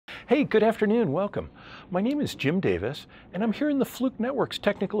Hey, good afternoon, welcome. My name is Jim Davis, and I'm here in the Fluke Networks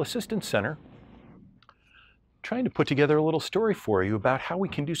Technical Assistance Center trying to put together a little story for you about how we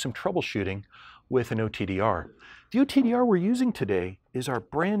can do some troubleshooting with an OTDR. The OTDR we're using today is our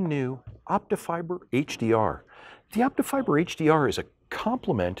brand new OptiFiber HDR. The OptiFiber HDR is a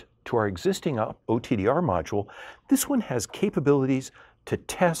complement to our existing OTDR module. This one has capabilities to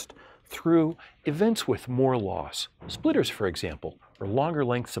test through events with more loss. Splitters, for example, or longer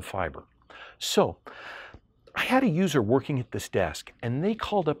lengths of fiber. So, I had a user working at this desk, and they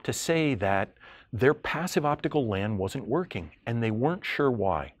called up to say that their passive optical LAN wasn't working, and they weren't sure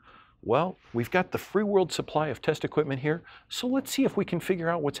why. Well, we've got the free world supply of test equipment here, so let's see if we can figure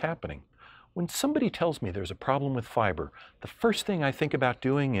out what's happening. When somebody tells me there's a problem with fiber, the first thing I think about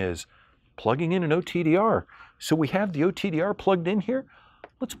doing is plugging in an OTDR. So we have the OTDR plugged in here.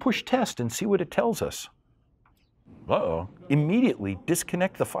 Let's push test and see what it tells us. Uh-oh. Immediately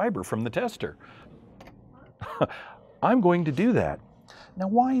disconnect the fiber from the tester. I'm going to do that. Now,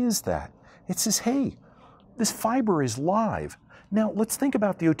 why is that? It says, hey, this fiber is live. Now, let's think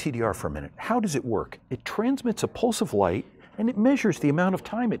about the OTDR for a minute. How does it work? It transmits a pulse of light, and it measures the amount of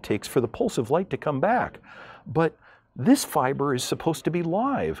time it takes for the pulse of light to come back. But this fiber is supposed to be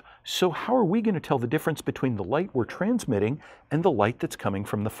live, so how are we going to tell the difference between the light we're transmitting and the light that's coming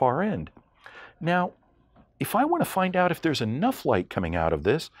from the far end? Now, if I want to find out if there's enough light coming out of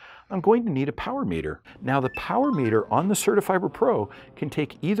this, I'm going to need a power meter. Now, the power meter on the CertiFiber Pro can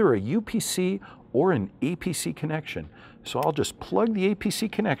take either a UPC or an APC connection. So I'll just plug the APC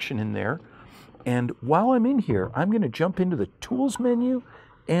connection in there, and while I'm in here, I'm going to jump into the Tools menu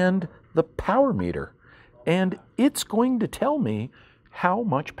and the power meter. And it's going to tell me how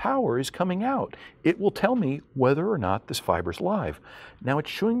much power is coming out. It will tell me whether or not this fiber's live. Now it's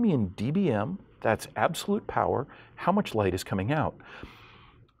showing me in dBm, that's absolute power, how much light is coming out.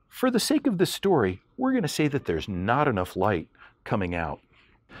 For the sake of this story, we're going to say that there's not enough light coming out.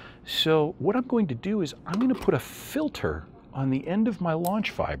 So what I'm going to do is I'm going to put a filter on the end of my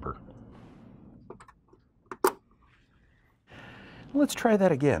launch fiber. Let's try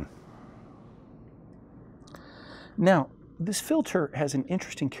that again. Now, this filter has an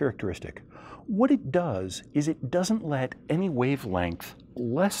interesting characteristic. What it does is it doesn't let any wavelength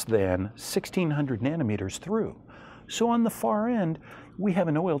less than 1600 nanometers through. So on the far end, we have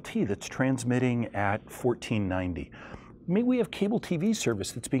an OLT that's transmitting at 1490. Maybe we have cable TV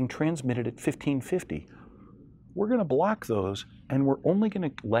service that's being transmitted at 1550. We're going to block those, and we're only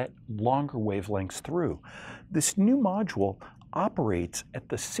going to let longer wavelengths through. This new module operates at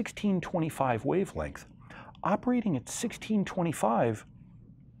the 1625 wavelength. Operating at 1625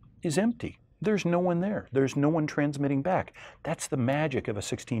 is empty. There's no one there. There's no one transmitting back. That's the magic of a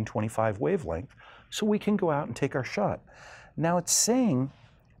 1625 wavelength, so we can go out and take our shot. Now it's saying,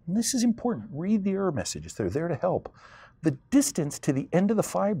 and this is important, read the error messages. They're there to help. The distance to the end of the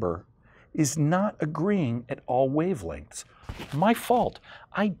fiber is not agreeing at all wavelengths. My fault.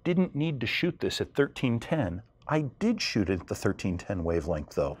 I didn't need to shoot this at 1310. I did shoot it at the 1310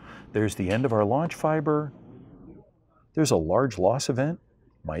 wavelength though. There's the end of our launch fiber. There's a large loss event,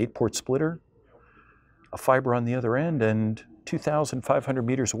 my 8-port splitter, a fiber on the other end, and 2,500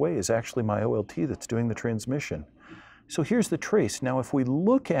 meters away is actually my OLT that's doing the transmission. So here's the trace. Now if we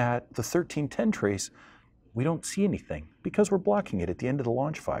look at the 1310 trace, we don't see anything because we're blocking it at the end of the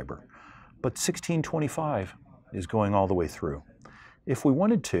launch fiber. But 1625 is going all the way through. If we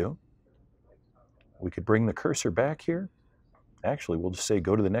wanted to, we could bring the cursor back here. Actually, we'll just say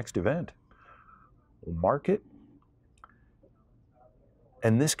go to the next event. We'll mark it.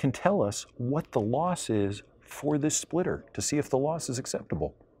 And this can tell us what the loss is for this splitter to see if the loss is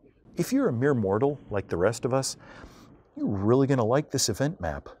acceptable. If you're a mere mortal like the rest of us, you're really going to like this event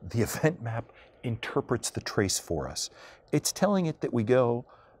map. The event map interprets the trace for us. It's telling it that we go,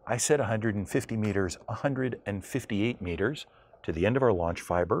 I said 150 meters, 158 meters to the end of our launch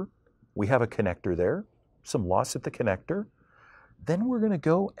fiber. We have a connector there, some loss at the connector. Then we're going to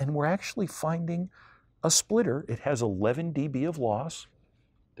go and we're actually finding a splitter. It has 11 dB of loss.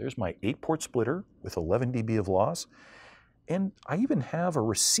 There's my 8-port splitter with 11 dB of loss. And I even have a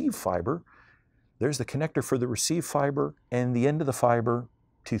receive fiber. There's the connector for the receive fiber, and the end of the fiber,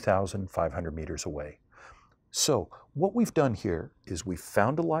 2,500 meters away. So what we've done here is we've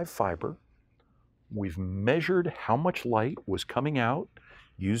found a live fiber. We've measured how much light was coming out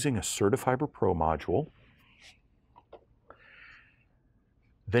using a CertiFiber Pro module.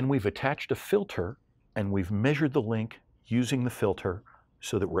 Then we've attached a filter, and we've measured the link using the filter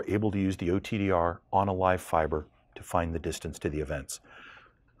so that we're able to use the OTDR on a live fiber to find the distance to the events.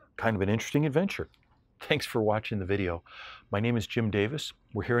 Kind of an interesting adventure. Thanks for watching the video. My name is Jim Davis.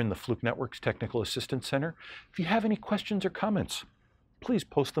 We're here in the Fluke Networks Technical Assistance Center. If you have any questions or comments, please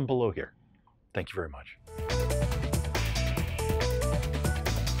post them below here. Thank you very much.